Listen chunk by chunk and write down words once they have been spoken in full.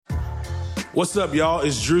What's up, y'all?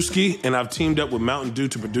 It's Drewski, and I've teamed up with Mountain Dew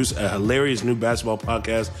to produce a hilarious new basketball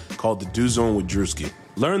podcast called The Dew Zone with Drewski.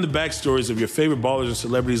 Learn the backstories of your favorite ballers and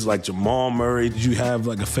celebrities like Jamal Murray. Did you have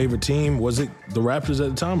like a favorite team? Was it the Raptors at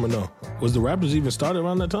the time or no? Was the Raptors even started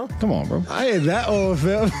around that time? Come on, bro. I ain't that old,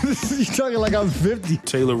 fam. You talking like I'm 50.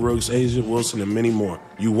 Taylor Rooks, Asia Wilson, and many more.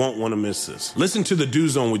 You won't want to miss this. Listen to The Dew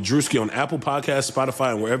Zone with Drewski on Apple Podcasts,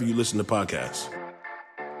 Spotify, and wherever you listen to podcasts.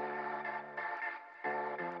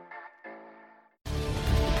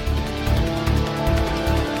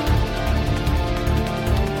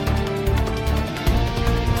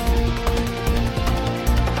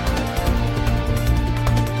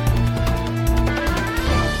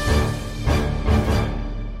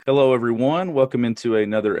 Hello, everyone. Welcome into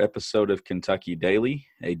another episode of Kentucky Daily,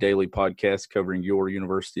 a daily podcast covering your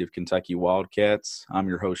University of Kentucky Wildcats. I'm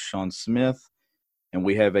your host, Sean Smith, and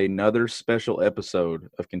we have another special episode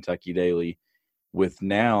of Kentucky Daily with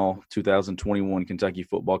now 2021 Kentucky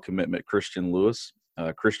football commitment Christian Lewis.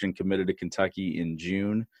 Christian committed to Kentucky in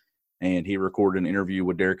June, and he recorded an interview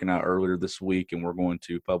with Derek and I earlier this week, and we're going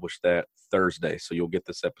to publish that Thursday. So you'll get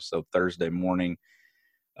this episode Thursday morning.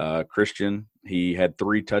 Christian, he had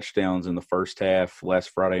 3 touchdowns in the first half last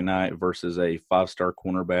Friday night versus a 5-star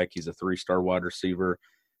cornerback. He's a 3-star wide receiver,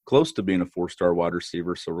 close to being a 4-star wide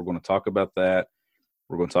receiver. So we're going to talk about that.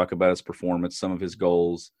 We're going to talk about his performance, some of his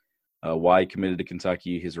goals, why he committed to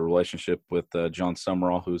Kentucky, his relationship with John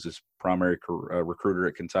Summerall, who's his primary recruiter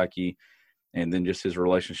at Kentucky, and then just his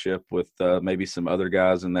relationship with maybe some other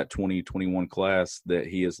guys in that 2021 class that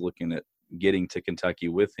he is looking at getting to Kentucky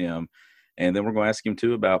with him. And then we're going to ask him,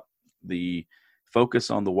 too, about the focus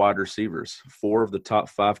on the wide receivers. 4 of the top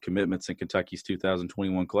 5 commitments in Kentucky's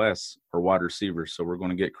 2021 class are wide receivers. So we're going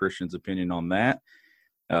to get Christian's opinion on that.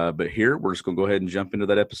 But here, we're just going to go ahead and jump into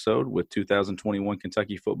that episode with 2021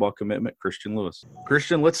 Kentucky football commitment, Christian Lewis.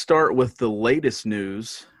 Christian, let's start with the latest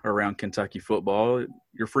news around Kentucky football.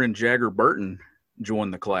 Your friend Jagger Burton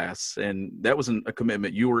joined the class, and that was a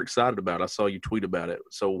commitment you were excited about. I saw you tweet about it.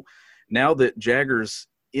 So now that Jagger's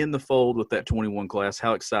in the fold with that 21 class,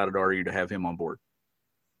 how excited are you to have him on board?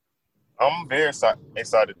 I'm very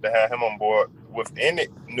excited to have him on board. With any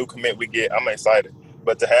new commit we get, I'm excited.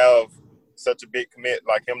 But to have such a big commit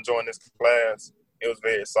like him join this class, it was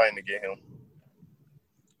very exciting to get him.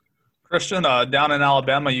 Christian, down in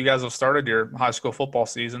Alabama, you guys have started your high school football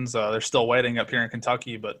seasons. They're still waiting up here in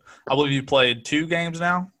Kentucky, but I believe you played 2 games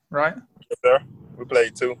now, right? Yes, sir. We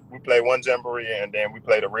played 2. We played 1 jamboree, and then we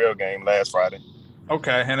played a real game last Friday.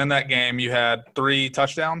 Okay, and in that game you had 3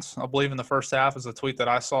 touchdowns, I believe, in the first half is a tweet that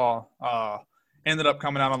I saw. Ended up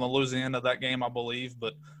coming out on the losing end of that game, I believe.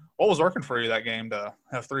 But what was working for you that game to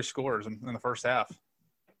have 3 scores in the first half?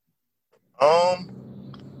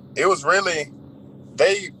 It was really –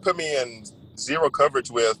 they put me in zero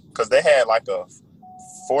coverage because they had like a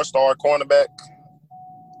 4-star cornerback,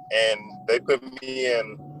 and they put me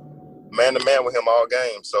in man-to-man with him all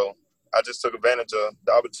game. So I just took advantage of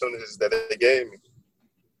the opportunities that they gave me.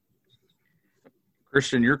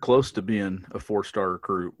 Christian, you're close to being a 4-star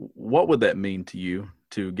recruit. What would that mean to you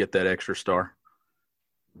to get that extra star?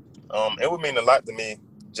 It would mean a lot to me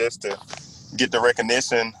just to get the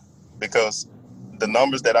recognition, because the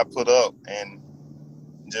numbers that I put up and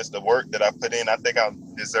just the work that I put in, I think I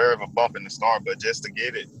deserve a bump in the star, but just to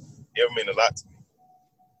get it, it would mean a lot to me.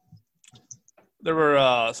 There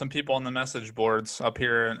were some people on the message boards up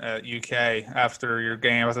here at UK after your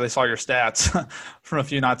game, after they saw your stats from a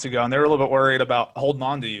few nights ago, and they were a little bit worried about holding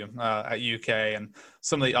on to you at UK and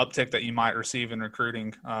some of the uptick that you might receive in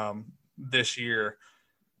recruiting this year.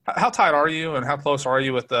 How tight are you, and how close are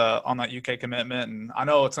you with on that UK commitment? And I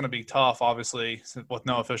know it's going to be tough, obviously, with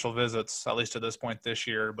no official visits, at least to this point this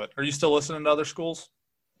year, but are you still listening to other schools?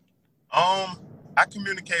 I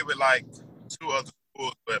communicate with like 2 other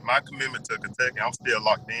schools, but my commitment to Kentucky, I'm still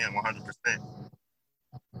locked in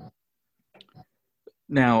 100%.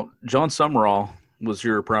 Now, John Summerall was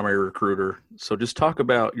your primary recruiter. So just talk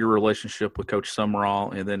about your relationship with Coach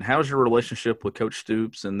Summerall, and then how's your relationship with Coach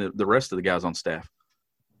Stoops and the rest of the guys on staff?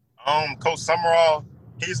 Coach Summerall,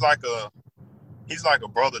 he's like a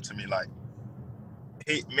brother to me. Like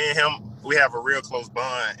me and him, we have a real close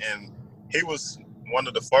bond, and he was one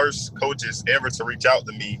of the first coaches ever to reach out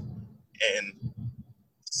to me. And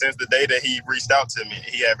since the day that he reached out to me,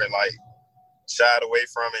 he haven't like shied away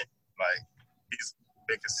from it. Like, he's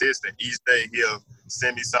been consistent. Each day he'll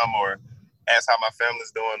send me some or ask how my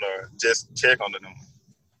family's doing or just check on them.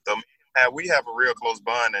 So we have a real close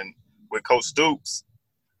bond. And with Coach Stoops,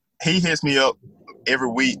 he hits me up every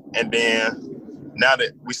week. And then now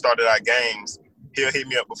that we started our games, he'll hit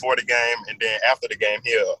me up before the game. And then after the game,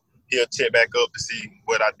 he'll check back up to see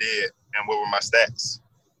what I did and what were my stats.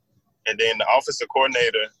 And then the offensive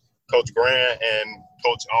coordinator, Coach Grant, and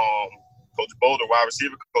Coach Boulder, wide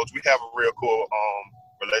receiver coach, we have a real cool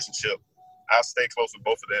relationship. I stay close with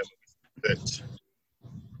both of them.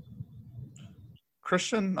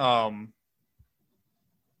 Christian,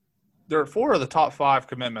 there are 4 of the top 5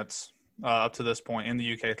 commitments up to this point in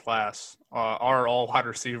the UK class are all wide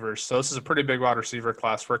receivers. So this is a pretty big wide receiver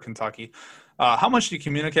class for Kentucky. How much do you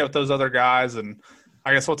communicate with those other guys? And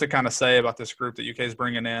I guess what's it kind of say about this group that UK is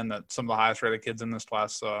bringing in, that some of the highest rated kids in this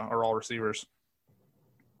class are all receivers?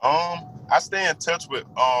 I stay in touch with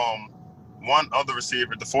one other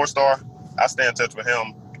receiver, the 4-star. I stay in touch with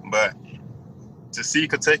him. But to see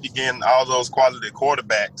Kentucky getting all those quality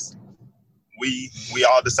quarterbacks, we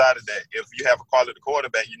all decided that if you have a quality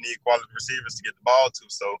quarterback, you need quality receivers to get the ball to.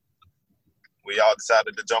 So we all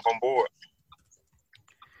decided to jump on board.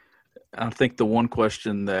 I think the one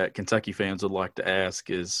question that Kentucky fans would like to ask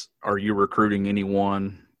is, are you recruiting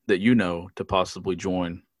anyone that you know to possibly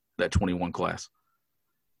join that 21 class?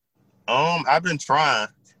 I've been trying,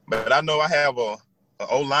 but I know I have an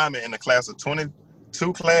O-lineman in the class of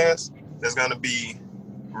 22 class that's going to be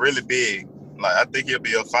really big. Like, I think he'll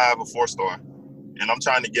be a 5 or 4-star. And I'm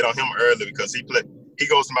trying to get on him early because he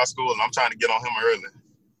goes to my school, and I'm trying to get on him early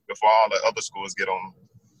before all the other schools get on him.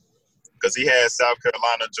 Because he has South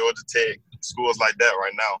Carolina, Georgia Tech, schools like that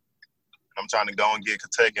right now. And I'm trying to go and get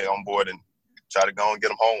Kentucky on board and try to go and get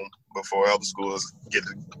them home before other schools get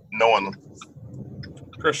to knowing them.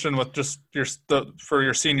 Christian, with just for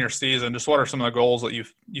your senior season, just what are some of the goals that you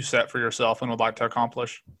set for yourself and would like to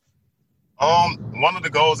accomplish? One of the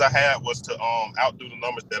goals I had was to outdo the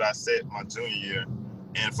numbers that I set my junior year.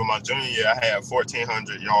 And for my junior year, I had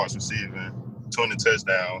 1,400 yards receiving, 20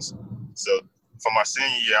 touchdowns. So for my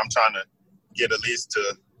senior year, I'm trying to get at least to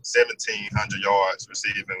 1,700 yards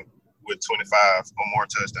receiving with 25 or more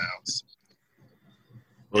touchdowns.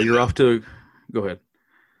 Well, you're off to – go ahead.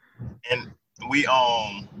 And we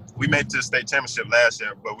made it to the state championship last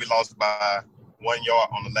year, but we lost by 1 yard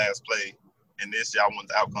on the last play. And this year, I want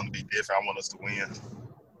the outcome to be different. I want us to win.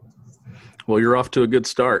 Well, you're off to a good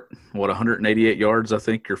start. 188 yards, I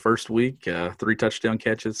think, your first week, 3 touchdown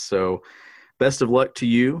catches. So best of luck to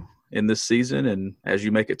you in this season and as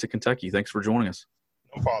you make it to Kentucky. Thanks for joining us.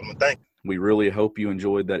 No problem. Thank you. We really hope you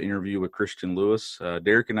enjoyed that interview with Christian Lewis.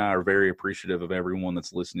 Derek and I are very appreciative of everyone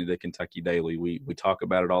that's listening to Kentucky Daily. We talk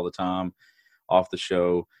about it all the time off the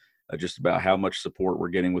show, just about how much support we're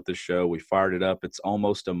getting with the show. We fired it up. It's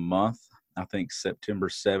almost a month. I think September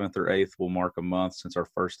 7th or 8th will mark a month since our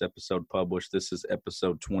first episode published. This is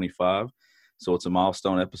episode 25, so it's a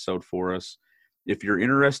milestone episode for us. If you're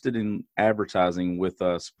interested in advertising with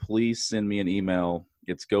us, please send me an email.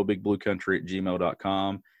 It's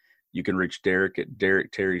gobigbluecountry@gmail.com. You can reach Derek at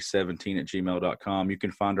derekterry17@gmail.com. You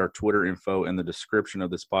can find our Twitter info in the description of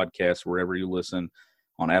this podcast wherever you listen,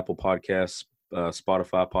 on Apple Podcasts,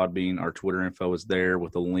 Spotify, Podbean. Our Twitter info is there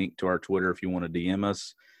with a link to our Twitter if you want to DM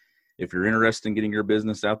us. If you're interested in getting your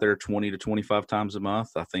business out there 20 to 25 times a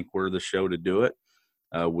month, I think we're the show to do it.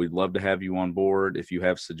 We'd love to have you on board. If you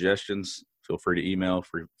have suggestions, feel free to email,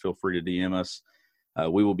 feel free to DM us.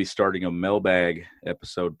 We will be starting a mailbag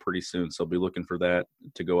episode pretty soon, so be looking for that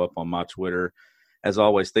to go up on my Twitter. As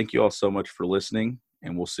always, thank you all so much for listening,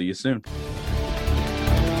 and we'll see you soon.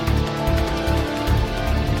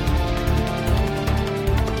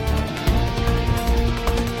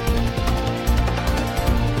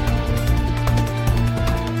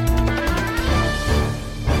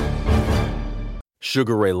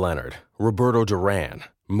 Sugar Ray Leonard, Roberto Duran,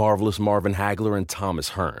 Marvelous Marvin Hagler, and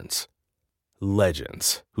Thomas Hearns.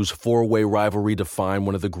 Legends, whose four-way rivalry defined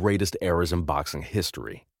one of the greatest eras in boxing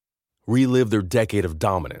history. Relive their decade of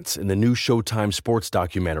dominance in the new Showtime sports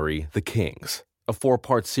documentary, The Kings, a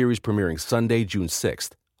 4-part series premiering Sunday, June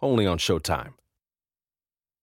 6th, only on Showtime.